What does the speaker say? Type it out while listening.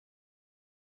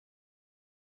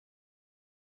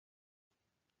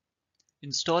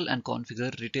Install and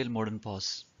configure Retail Modern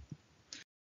POS.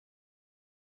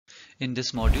 In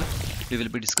this module, we will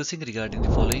be discussing regarding the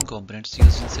following components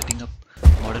used in setting up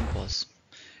Modern POS.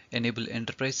 Enable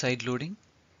Enterprise Sideloading,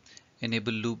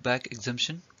 enable Loopback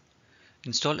Exemption,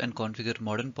 install and configure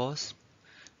Modern POS,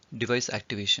 device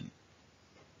activation.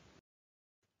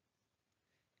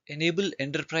 Enable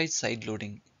Enterprise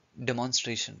Sideloading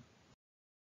demonstration.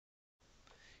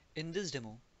 In this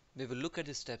demo, we will look at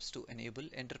the steps to enable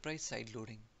Enterprise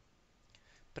Sideloading.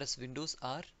 Press Windows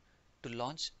R to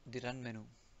launch the Run menu.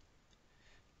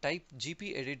 Type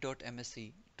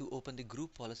gpedit.msc to open the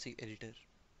Group Policy Editor.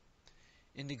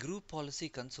 In the Group Policy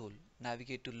console,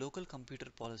 navigate to Local Computer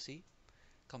Policy,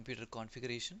 Computer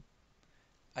Configuration,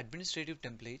 Administrative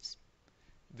Templates,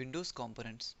 Windows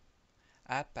Components,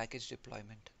 App Package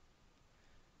Deployment.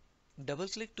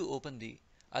 Double-click to open the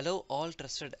Allow all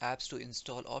trusted apps to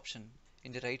install option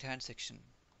in the right-hand section.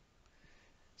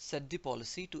 Set the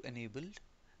policy to Enabled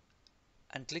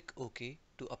and click OK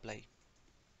to apply.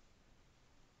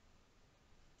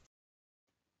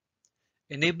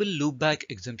 Enable Loopback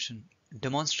Exemption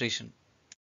demonstration.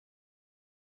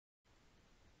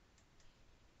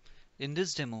 In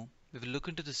this demo, we will look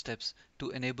into the steps to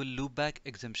enable Loopback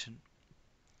Exemption.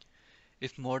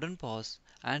 If Modern POS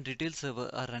and Retail Server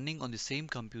are running on the same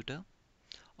computer,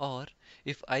 or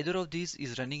if either of these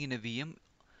is running in a VM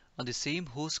on the same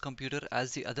host computer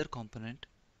as the other component,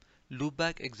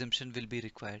 Loopback Exemption will be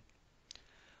required.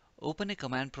 Open a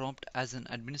command prompt as an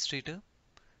administrator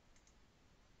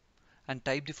and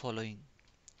type the following: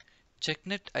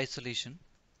 checknet isolation.exe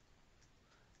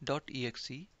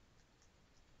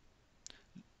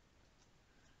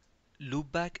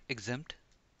loopback exempt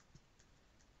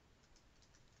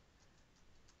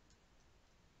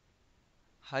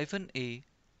 -a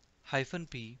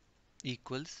 -p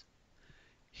equals.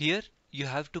 Here you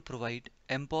have to provide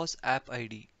MPOS app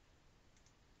ID.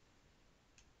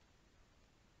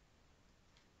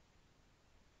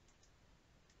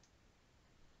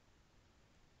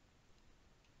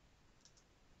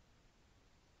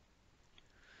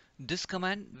 This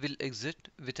command will exit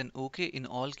with an OK in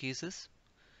all cases,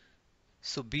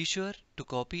 so be sure to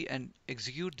copy and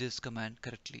execute this command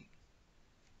correctly.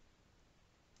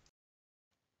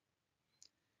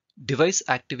 Device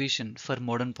activation for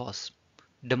Modern POS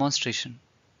demonstration.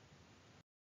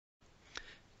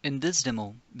 In this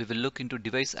demo, we will look into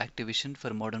device activation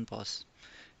for Modern POS.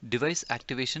 Device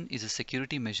activation is a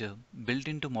security measure built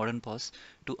into Modern POS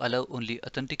to allow only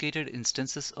authenticated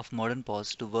instances of Modern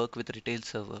POS to work with Retail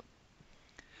Server.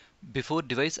 Before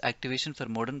device activation for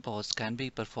Modern POS can be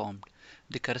performed,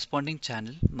 the corresponding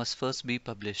channel must first be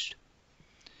published.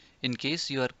 In case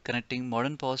you are connecting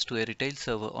Modern POS to a Retail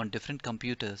Server on different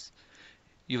computers,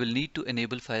 you will need to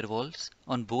enable firewalls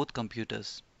on both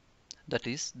computers. That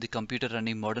is, the computer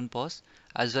running Modern POS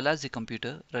as well as the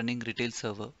computer running Retail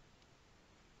Server.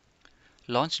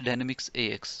 Launch Dynamics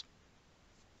AX.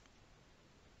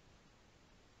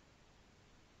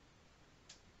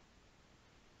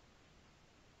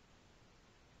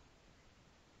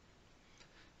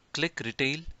 Click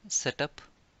Retail Setup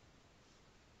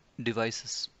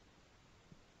Devices.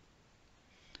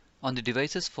 On the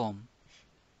Devices form,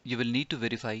 you will need to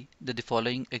verify that the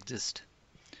following exist.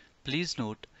 Please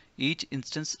note, each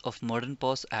instance of Modern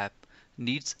POS app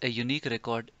needs a unique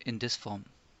record in this form.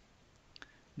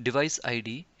 Device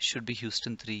ID should be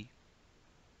Houston 3.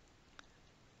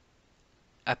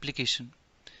 Application.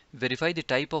 Verify the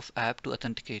type of app to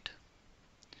authenticate.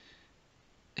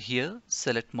 Here,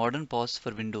 select Modern POS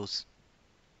for Windows.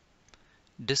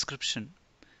 Description.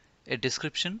 A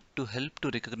description to help to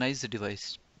recognize the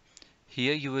device.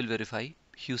 Here you will verify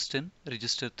Houston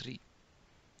Register 3.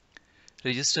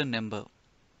 Register number.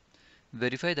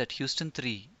 Verify that Houston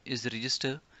 3 is the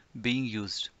register being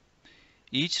used.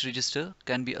 Each register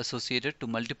can be associated to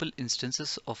multiple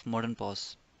instances of Modern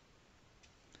POS.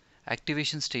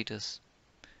 Activation status.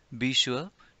 Be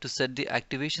sure to set the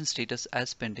activation status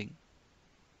as pending.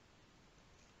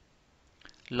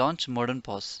 Launch Modern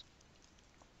POS.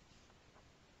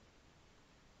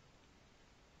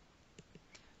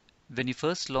 When you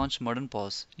first launch Modern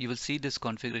POS, you will see this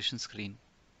configuration screen.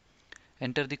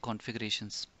 Enter the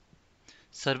configurations.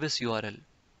 Service URL.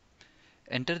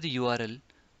 Enter the URL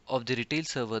of the retail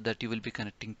server that you will be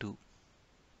connecting to.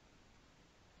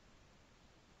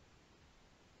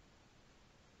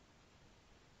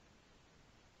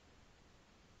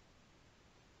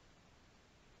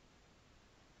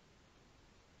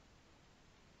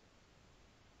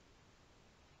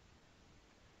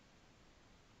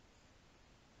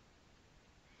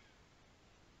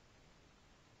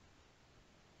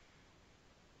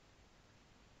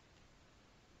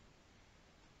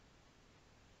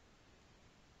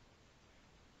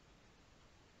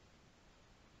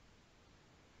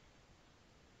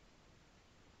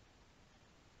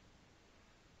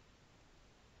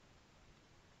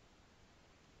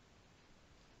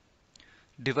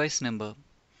 Device number.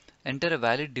 Enter a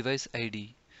valid device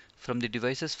ID from the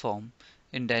devices form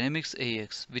in Dynamics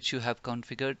AX which you have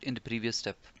configured in the previous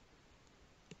step.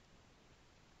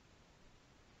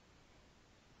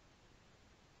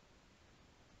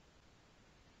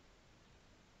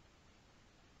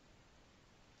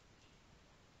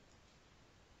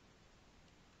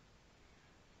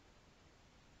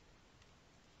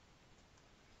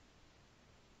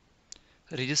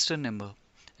 Register number.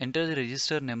 Enter the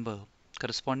register number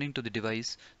corresponding to the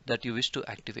device that you wish to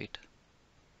activate.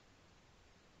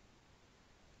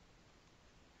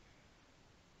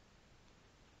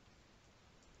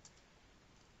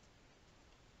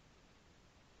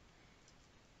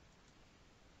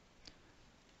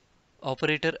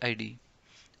 Operator ID.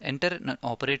 Enter an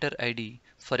operator ID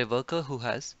for a worker who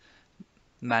has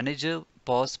Manager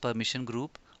POS permission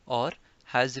group or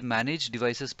has the Manage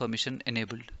Devices permission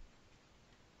enabled.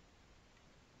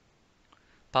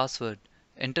 Password.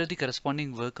 Enter the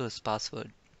corresponding worker's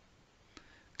password.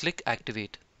 Click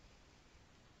Activate.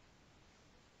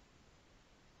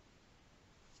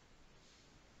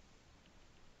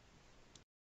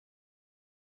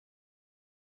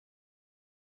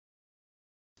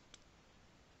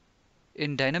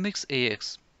 In Dynamics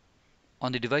AX,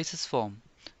 on the Devices form,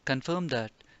 confirm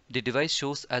that the device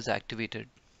shows as activated.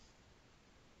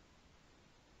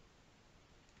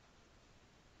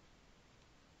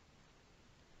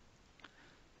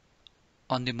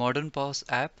 On the Modern POS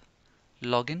app,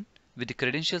 log in with the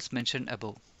credentials mentioned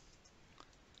above.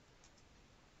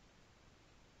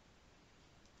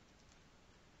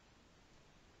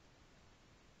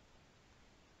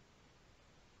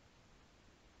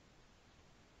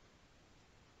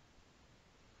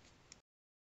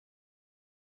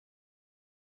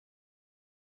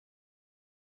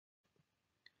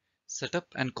 Set up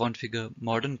and configure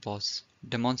Modern POS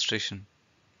demonstration.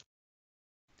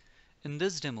 In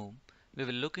this demo, we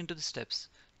will look into the steps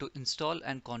to install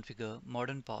and configure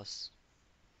Modern POS.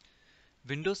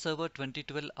 Windows Server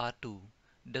 2012 R2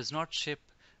 does not ship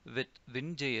with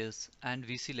WinJS and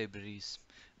VC libraries,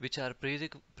 which are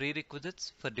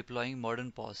prerequisites for deploying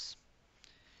Modern POS.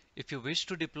 If you wish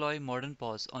to deploy Modern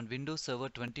POS on Windows Server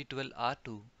 2012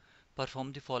 R2,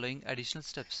 perform the following additional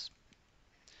steps.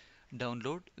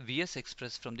 Download VS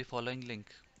Express from the following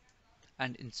link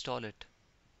and install it.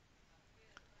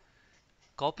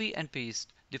 Copy and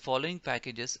paste the following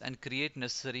packages and create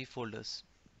necessary folders.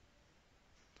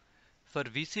 For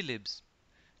VC libs,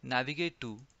 navigate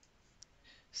to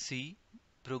C,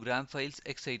 Program Files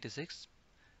x86,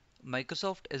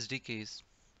 Microsoft SDKs,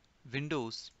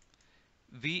 Windows,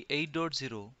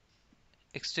 v8.0,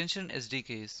 Extension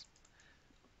SDKs,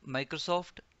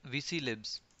 Microsoft VC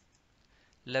libs,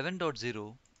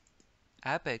 11.0,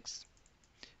 Apex,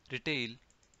 Retail,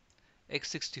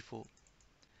 x64,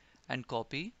 and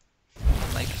copy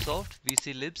Microsoft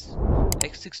VC libs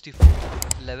x64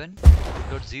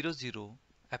 11.00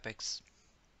 Apex.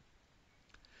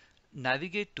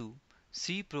 Navigate to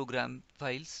C Program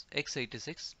Files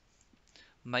x86,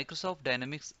 Microsoft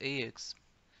Dynamics AX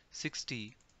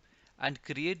 60 and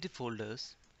create the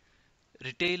folders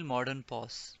Retail Modern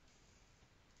POS.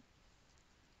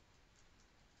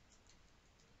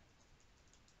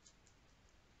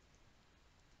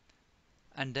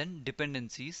 And then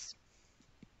dependencies,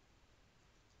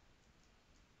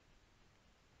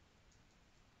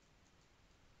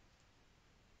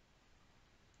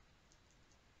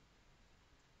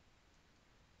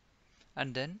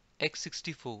 and then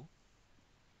x64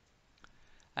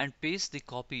 and paste the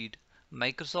copied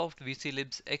Microsoft VC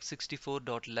libs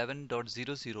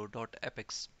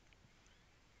x64.11.00.apex.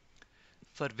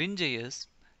 For WinJS,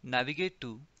 navigate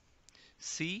to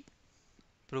C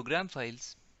Program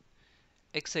Files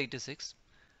x86,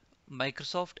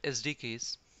 Microsoft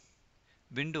SDKs,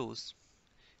 Windows,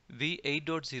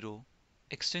 v8.0,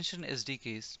 Extension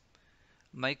SDKs,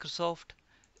 Microsoft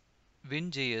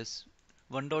WinJS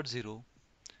 1.0,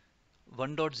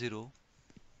 1.0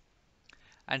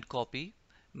 and copy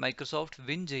Microsoft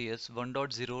WinJS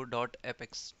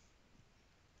 1.0.apex.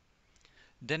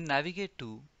 Then navigate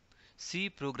to C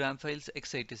Program Files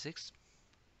x86,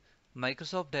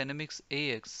 Microsoft Dynamics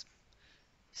AX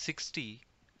 60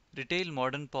 Retail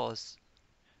Modern POS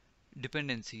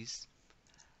dependencies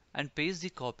and paste the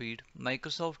copied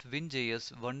Microsoft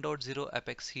WinJS 1.0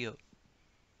 Apex here.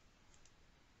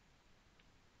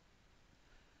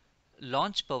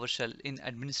 Launch PowerShell in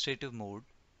administrative mode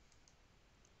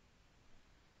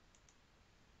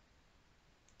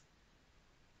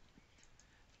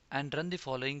and run the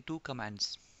following two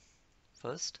commands.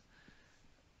 First,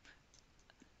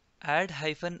 add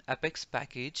 -apex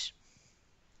package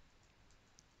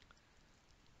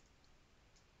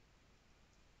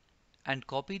and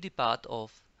copy the path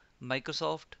of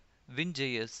Microsoft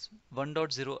WinJS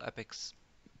 1.0 Apex.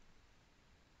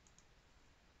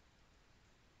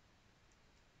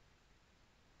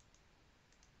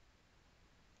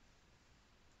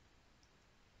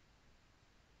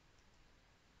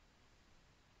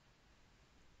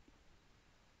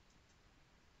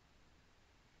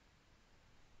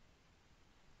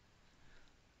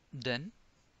 Then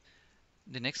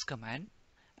the next command,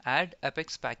 add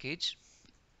Apex package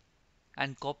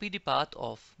and copy the path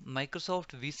of Microsoft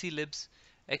VCLibs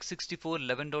x64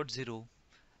 11.0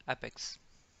 Apex.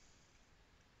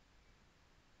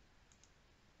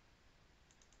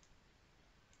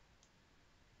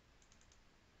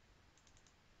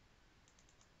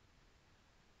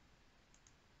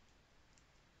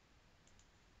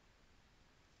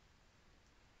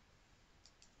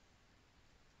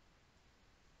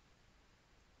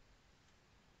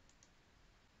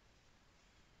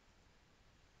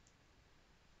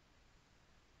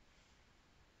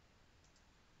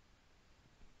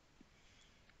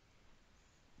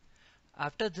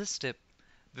 After this step,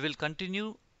 we will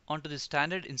continue on to the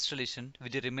standard installation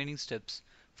with the remaining steps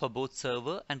for both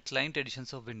server and client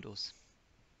editions of Windows.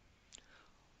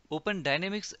 Open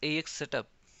Dynamics AX Setup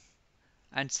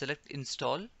and select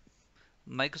Install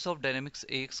Microsoft Dynamics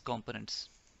AX Components.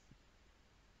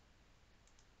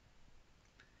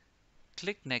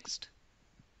 Click Next.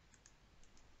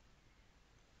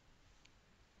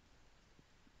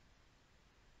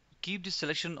 Keep the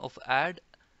selection of Add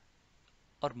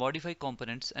or Modify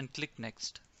Components and click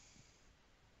Next.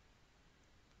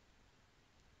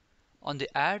 On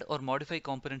the Add or Modify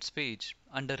Components page,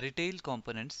 under Retail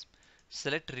Components,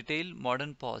 select Retail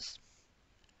Modern POS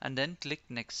and then click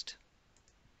Next.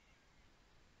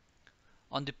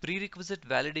 On the Prerequisite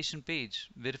Validation page,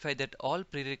 verify that all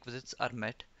prerequisites are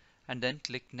met and then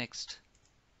click Next.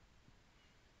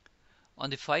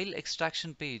 On the File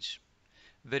Extraction page,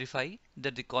 verify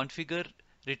that the Configure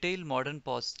Retail Modern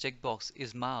POS checkbox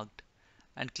is marked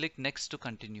and click Next to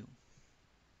continue.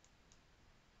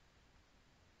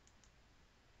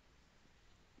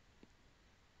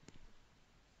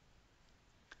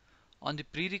 On the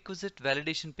Prerequisite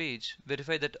Validation page,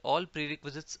 verify that all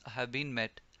prerequisites have been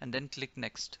met and then click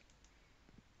Next.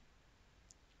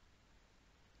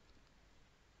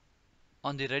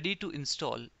 On the Ready to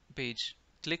Install page,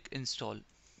 click Install.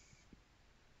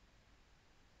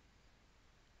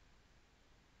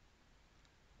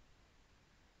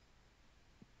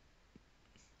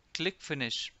 Click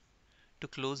Finish to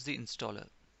close the installer.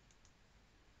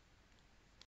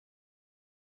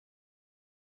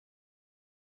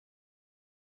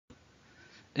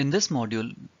 In this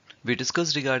module, we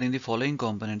discussed regarding the following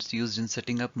components used in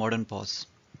setting up modern POS.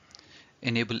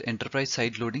 Enable enterprise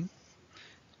sideloading,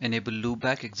 enable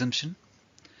loopback exemption,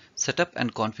 set up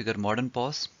and configure modern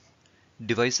POS,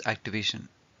 device activation.